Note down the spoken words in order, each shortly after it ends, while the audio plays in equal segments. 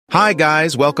Hi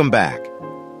guys, welcome back.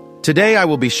 Today I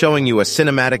will be showing you a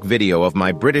cinematic video of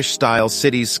my British-style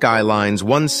cities Skylines,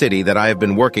 one city that I have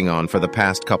been working on for the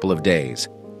past couple of days.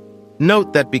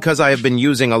 Note that because I have been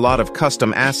using a lot of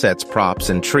custom assets, props,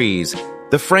 and trees,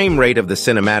 the frame rate of the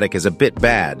cinematic is a bit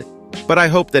bad, but I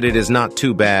hope that it is not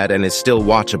too bad and is still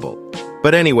watchable.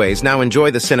 But anyways, now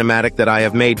enjoy the cinematic that I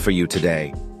have made for you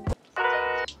today.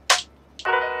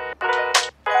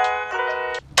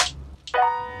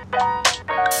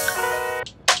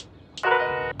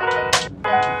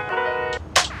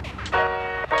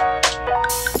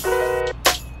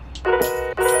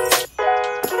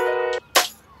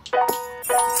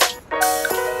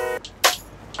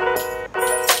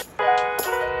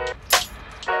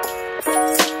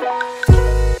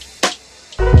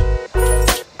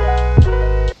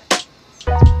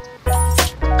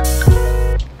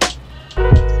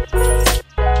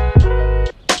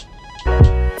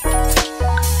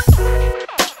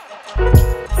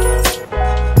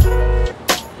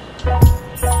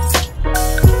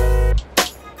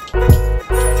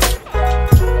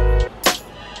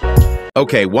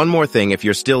 Okay, one more thing, if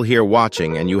you're still here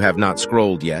watching and you have not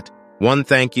scrolled yet. 1,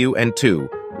 thank you, and 2,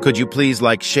 could you please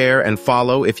like, share, and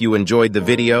follow if you enjoyed the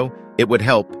video? It would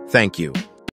help, thank you.